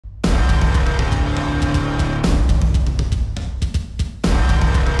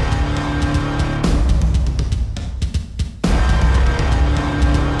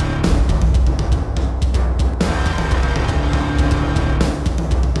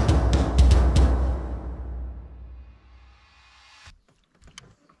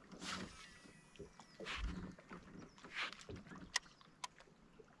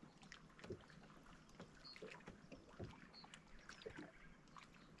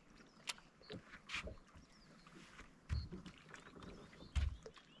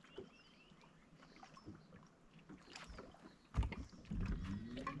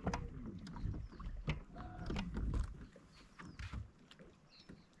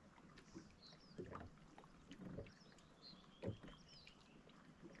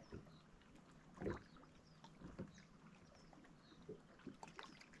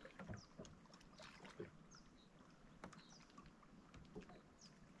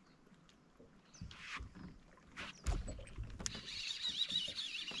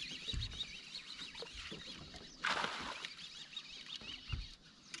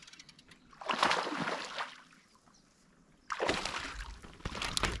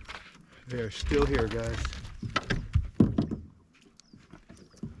They are still here, guys.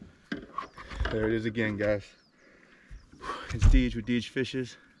 There it is again, guys. It's Deej with Deej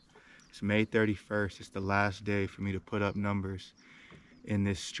Fishes. It's May 31st. It's the last day for me to put up numbers in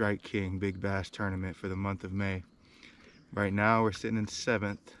this Strike King Big Bass tournament for the month of May. Right now we're sitting in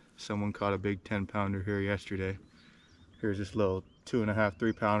 7th. Someone caught a big 10-pounder here yesterday. Here's this little 2.5,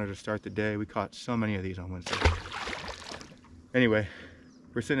 3-pounder to start the day. We caught so many of these on Wednesday. Anyway,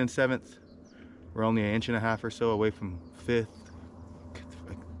 we're sitting in 7th. We're only 1.5 inches or so away from 5th.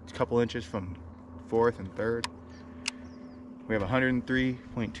 A couple inches from 4th and 3rd. We have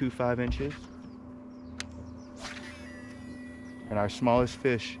 103.25 inches. And our smallest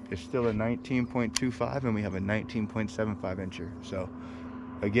fish is still a 19.25, and we have a 19.75 incher. So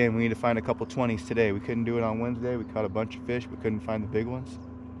again, we need to find a couple 20s today. We couldn't do it on Wednesday. We caught a bunch of fish. We couldn't find the big ones.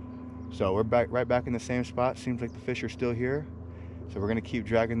 So we're right back in the same spot. Seems like the fish are still here. So we're gonna keep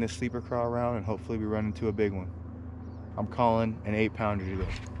dragging this sleeper craw around, and hopefully we run into a big one. I'm calling an 8-pounder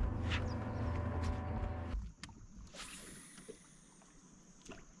today.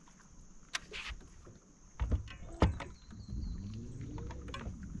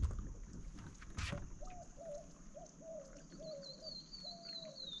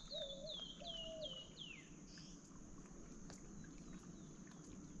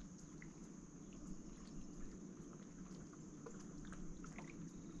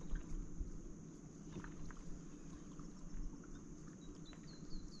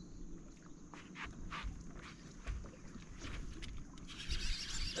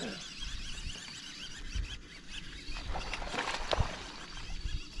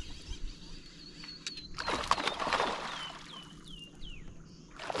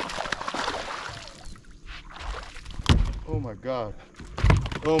 Oh my God.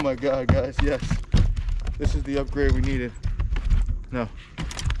 Oh my God, guys, yes. This is the upgrade we needed. No,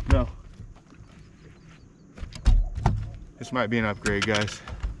 no. This might be an upgrade, guys.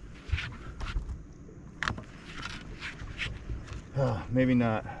 Maybe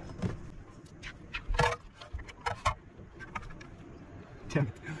not. Damn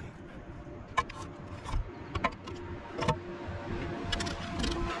it.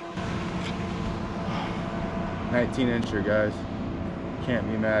 "19-incher, guys. Can't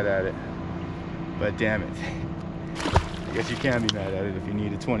be mad at it. But damn it. I guess you can be mad at it if you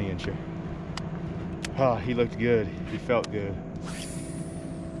need a 20-incher. Oh, he looked good. He felt good.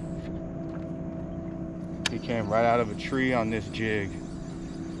 He came right out of a tree on this jig.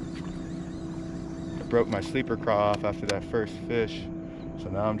 I broke my sleeper craw off after that first fish. So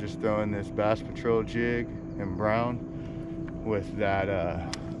now I'm just throwing this Bass Patrol jig in brown with that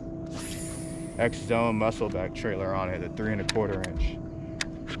X-Zone muscleback trailer on it, a 3¼ inch.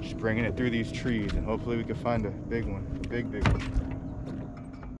 Just bringing it through these trees, and hopefully we can find a big one, a big one.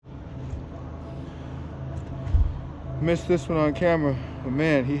 Missed this one on camera, but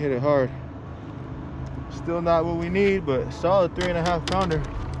man, he hit it hard. Still not what we need, but solid 3.5 pounder.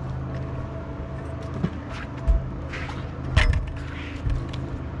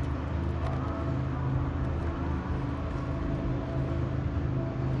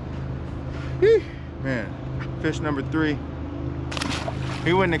 Man, fish number 3.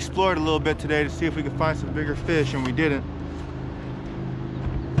 We went and explored a little bit today to see if we could find some bigger fish, and we didn't.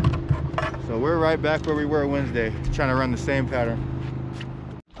 So we're right back where we were Wednesday, trying to run the same pattern.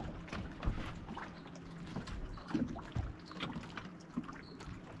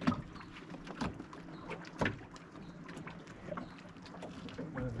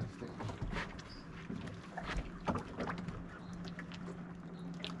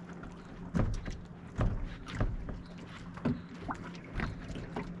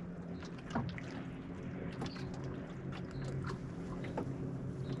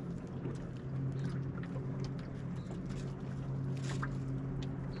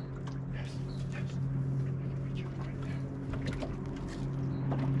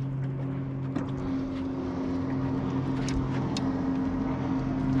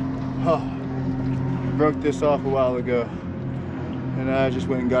 Oh, broke this off a while ago, and I just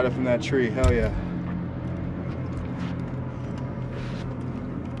went and got it from that tree. Hell yeah.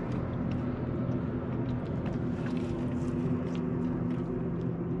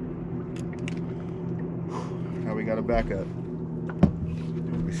 Now we got a backup.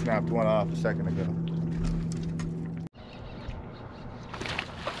 We snapped one off a second ago.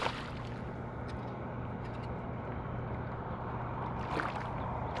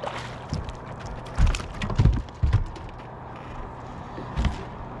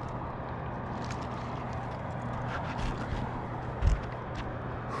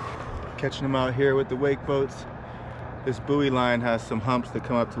 Catching them out here with the wake boats. This buoy line has some humps that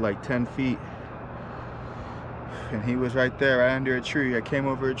come up to like 10 feet. And he was right there, right under a tree. I came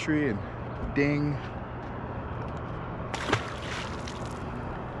over a tree and ding.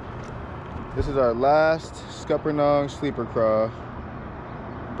 This is our last Scuppernong sleeper craw.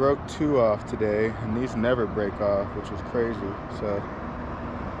 Broke 2 off today, and these never break off, which is crazy. So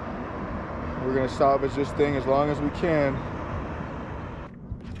we're gonna salvage this thing as long as we can.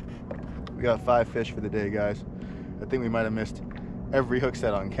 We got 5 fish for the day, guys. I think we might have missed every hook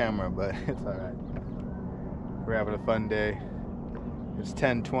set on camera, but it's all right. We're having a fun day. It's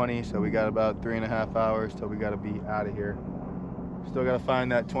 10:20, so we got about 3.5 hours till we gotta be out of here. Still gotta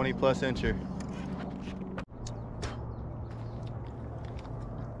find that 20+ incher.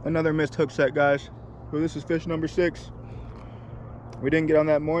 Another missed hook set, guys. So this is fish number 6. We didn't get on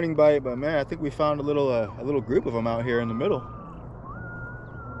that morning bite, but man, I think we found a little group of them out here in the middle.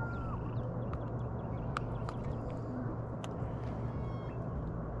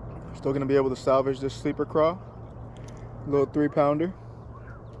 Still gonna be able to salvage this sleeper craw. Little 3-pounder.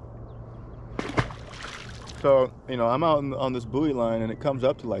 So, you know, I'm out on this buoy line and it comes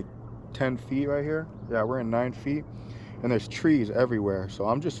up to like 10 feet right here. Yeah, we're in 9 feet and there's trees everywhere. So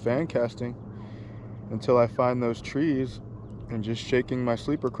I'm just fan casting until I find those trees and just shaking my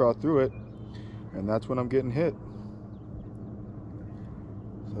sleeper craw through it. And that's when I'm getting hit.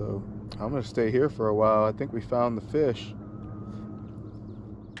 So I'm gonna stay here for a while. I think we found the fish.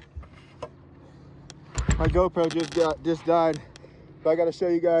 My GoPro just died, but I gotta show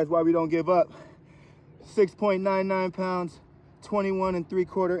you guys why we don't give up. 6.99 pounds, 21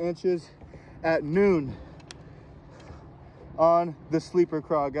 3/4 inches at noon on the sleeper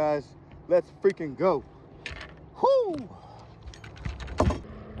craw, guys. Let's freaking go. Whoo!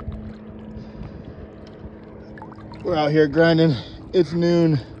 We're out here grinding. It's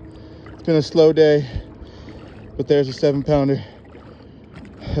noon. It's been a slow day, but there's a 7-pounder.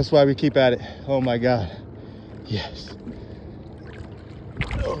 That's why we keep at it. Oh my God. Yes.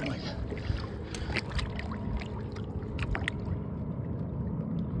 Oh my God.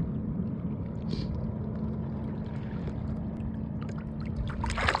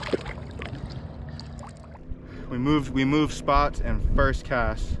 We moved spots, and first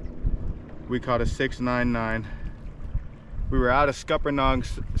cast we caught a 6.99. We were out of Scuppernong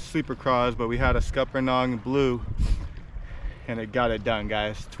sleeper craws, but we had a Scuppernong blue and it got it done,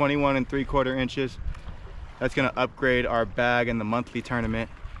 guys. 21 3/4 inches. That's gonna upgrade our bag in the monthly tournament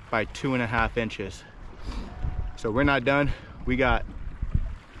by 2.5 inches. So we're not done. We got,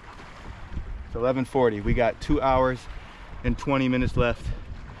 it's 11:40. We got 2 hours and 20 minutes left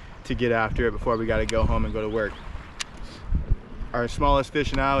to get after it before we gotta go home and go to work. Our smallest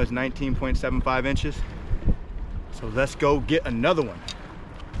fish now is 19.75 inches. So let's go get another one.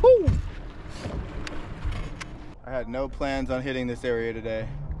 Woo! I had no plans on hitting this area today.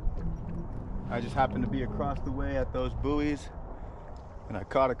 I just happened to be across the way at those buoys and I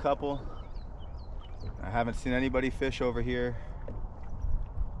caught a couple. I haven't seen anybody fish over here.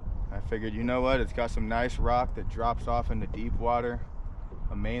 I figured, you know what, it's got some nice rock that drops off into deep water.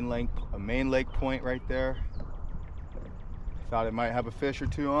 A main lake point right there. Thought it might have a fish or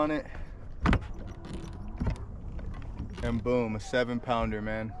two on it. And boom, a 7-pounder,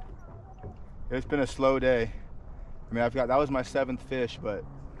 man. It's been a slow day. I mean, that was my 7th fish, but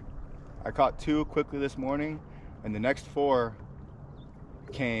I caught 2 quickly this morning, and the next 4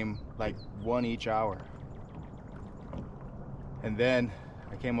 came like 1 each hour. And then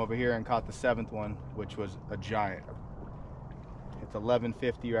I came over here and caught the 7th one, which was a giant. It's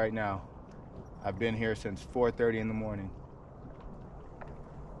 11:50 right now. I've been here since 4:30 in the morning.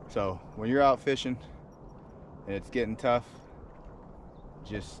 So when you're out fishing and it's getting tough,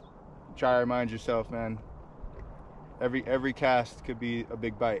 just try to remind yourself, man, every cast could be a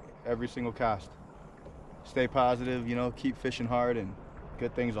big bite. Every single cast. Stay positive, you know, keep fishing hard and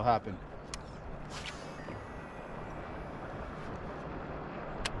good things will happen.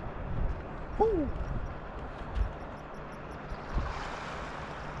 Woo.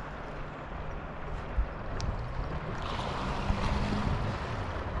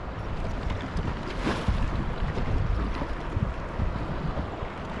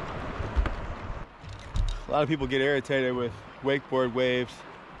 A lot of people get irritated with wakeboard waves.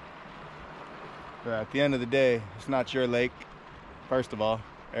 But at the end of the day, it's not your lake. First of all,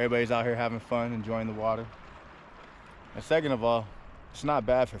 everybody's out here having fun, enjoying the water. And second of all, it's not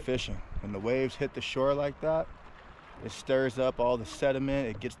bad for fishing. When the waves hit the shore like that, it stirs up all the sediment.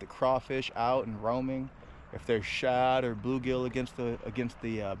 It gets the crawfish out and roaming. If there's shad or bluegill against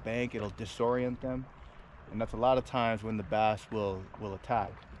the bank, it'll disorient them. And that's a lot of times when the bass will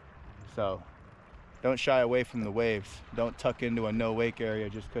attack. So don't shy away from the waves. Don't tuck into a no wake area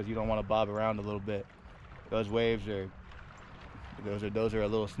just because you don't want to bob around a little bit. Those waves are, those are a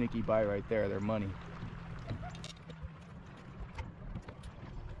little sneaky bite right there. They're money.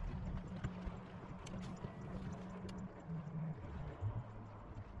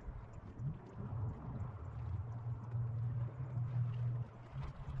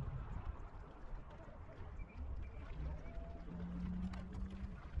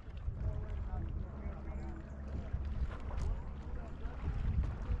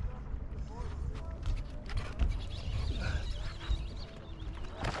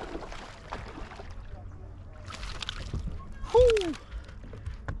 Whew.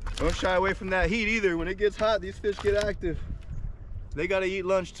 Don't shy away from that heat either. When it gets hot, these fish get active. They gotta eat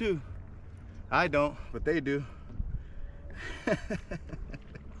lunch too. I don't, but they do.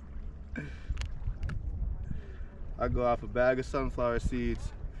 I go off a bag of sunflower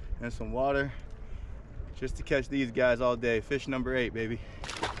seeds and some water just to catch these guys all day. Fish number 8, baby.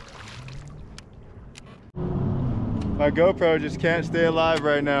 My GoPro just can't stay alive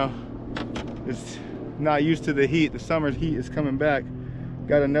right now. It's not used to the heat. The summer's heat is coming back.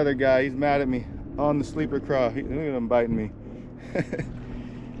 Got another guy, he's mad at me on the sleeper craw. Look at him biting me.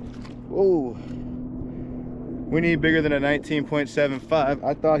 Whoa. We need bigger than a 19.75.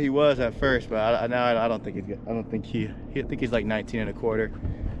 I thought he was at first, but now I don't think he's. I think he's like 19.25.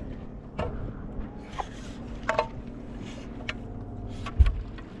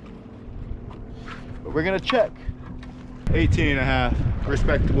 But we're gonna check. 18.5,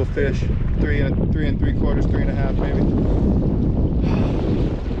 respectable fish. 3 3/4, 3.5 maybe.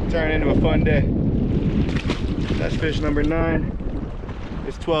 Turn into a fun day. That's fish number 9.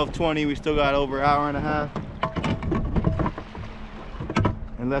 It's 12:20. We still got over an hour and a half.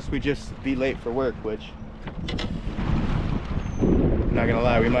 Unless we just be late for work, which I'm not gonna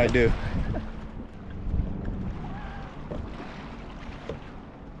lie, we might do.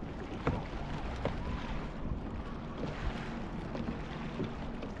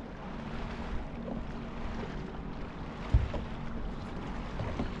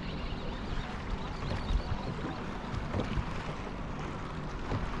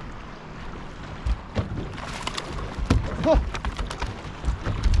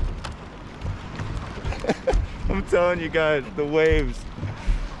 I'm telling you guys, the waves.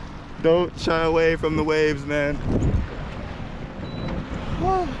 Don't shy away from the waves, man.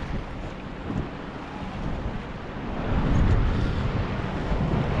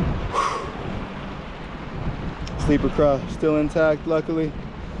 Sleeper craw still intact, luckily.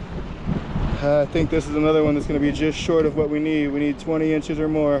 I think this is another one that's going to be just short of what we need. We need 20 inches or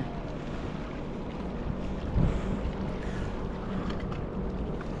more.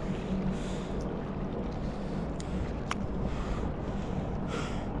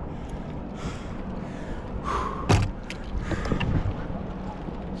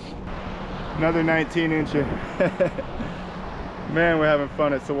 Another 19-incher. Man, we're having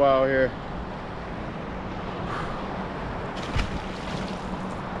fun at Saguaro here.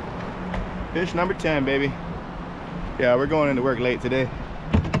 Fish number 10, baby. Yeah, we're going into work late today.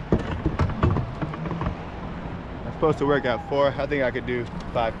 I'm supposed to work at 4. I think I could do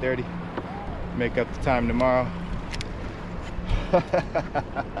 5:30. Make up the time tomorrow.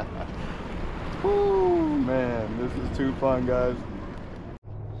 Woo, man, this is too fun, guys.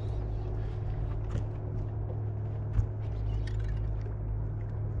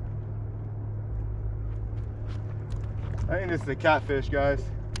 I think this is a catfish, guys.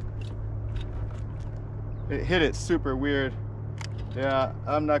 It hit it super weird. Yeah,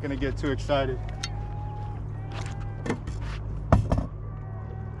 I'm not gonna get too excited.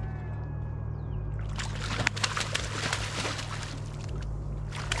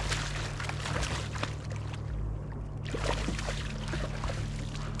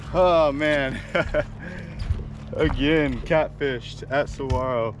 Oh man. Again, catfished at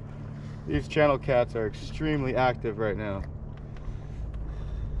Saguaro. These channel cats are extremely active right now.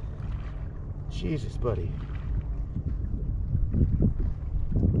 Jesus, buddy.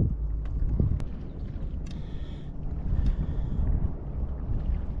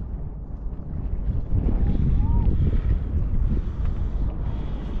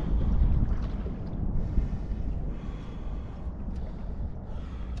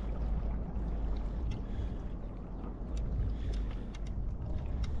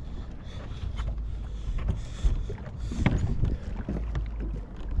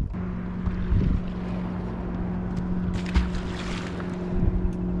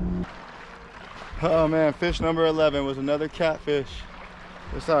 Oh man, fish number 11 was another catfish.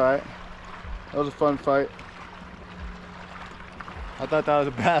 It's all right. That was a fun fight. I thought that was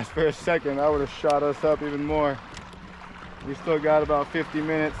a bass for a second. That would have shot us up even more. We still got about 50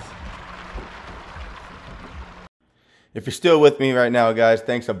 minutes. If you're still with me right now, guys,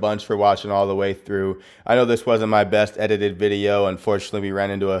 thanks a bunch for watching all the way through. I know this wasn't my best edited video. Unfortunately, we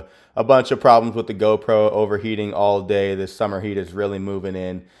ran into a bunch of problems with the GoPro overheating all day. This summer heat is really moving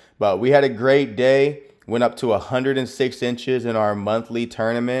in. But we had a great day. Went up to 106 inches in our monthly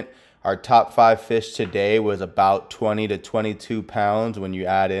tournament. Our top 5 fish today was about 20 to 22 pounds when you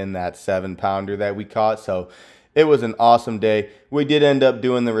add in that 7-pounder that we caught. So it was an awesome day. We did end up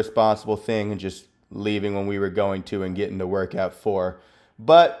doing the responsible thing and just leaving when we were going to and getting to work at 4.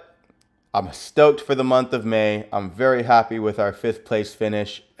 But I'm stoked for the month of May. I'm very happy with our 5th place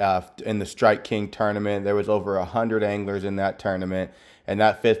finish in the Strike King tournament. There was over 100 anglers in that tournament, and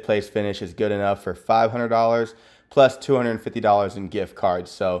that 5th place finish is good enough for $500 plus $250 in gift cards.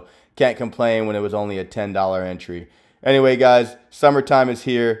 So can't complain when it was only a $10 entry. Anyway, guys, summertime is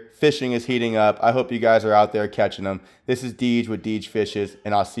here. Fishing is heating up. I hope you guys are out there catching them. This is Deej with Deej Fishes,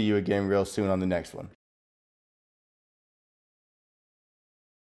 and I'll see you again real soon on the next one.